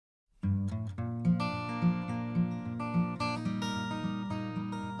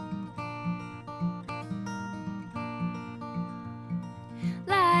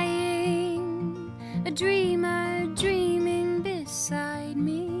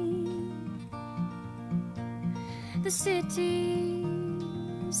The city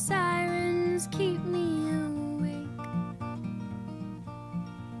sirens keep me awake,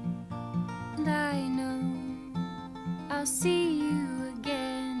 and I know I'll see you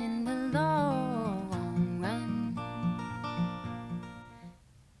again in the long run.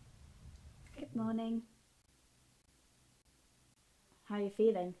 Good morning. How are you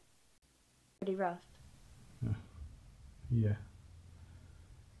feeling? Pretty rough? Yeah.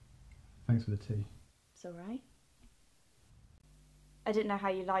 Thanks for the tea. It's alright. I didn't know how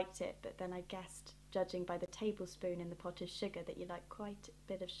you liked it, but then I guessed, judging by the tablespoon in the pot of sugar, that you like quite a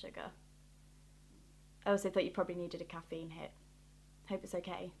bit of sugar. I also thought you probably needed a caffeine hit. Hope it's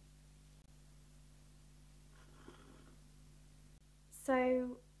okay.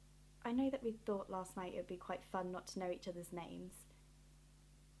 So, I know that we thought last night it would be quite fun not to know each other's names.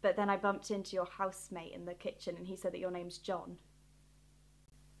 But then I bumped into your housemate in the kitchen and he said that your name's John.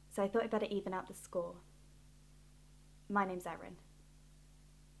 So I thought I'd better even out the score. My name's Erin.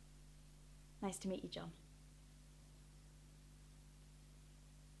 Nice to meet you, John.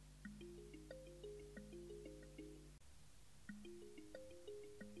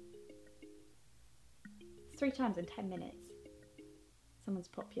 It's 3 times in 10 minutes. Someone's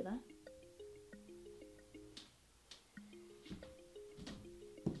popular.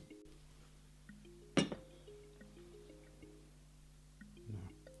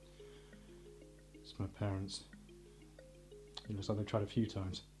 My parents. It looks like they've tried a few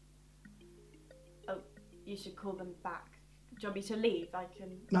times. Oh, you should call them back. Do you want me to leave? I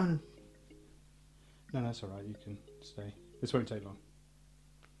can... No, that's alright, you can stay. This won't take long.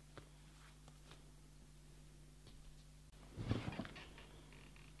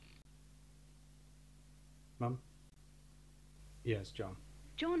 Mum? Yes, John.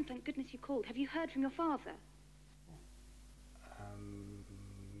 John, thank goodness you called. Have you heard from your father?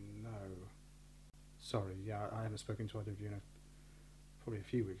 No. Sorry, yeah, I haven't spoken to either of you in probably a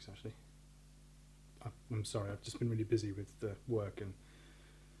few weeks, actually. I'm sorry, I've just been really busy with work and...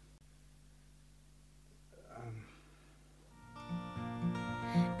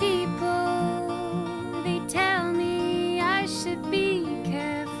 People, they tell me I should be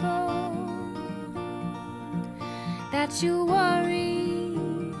careful, that you worry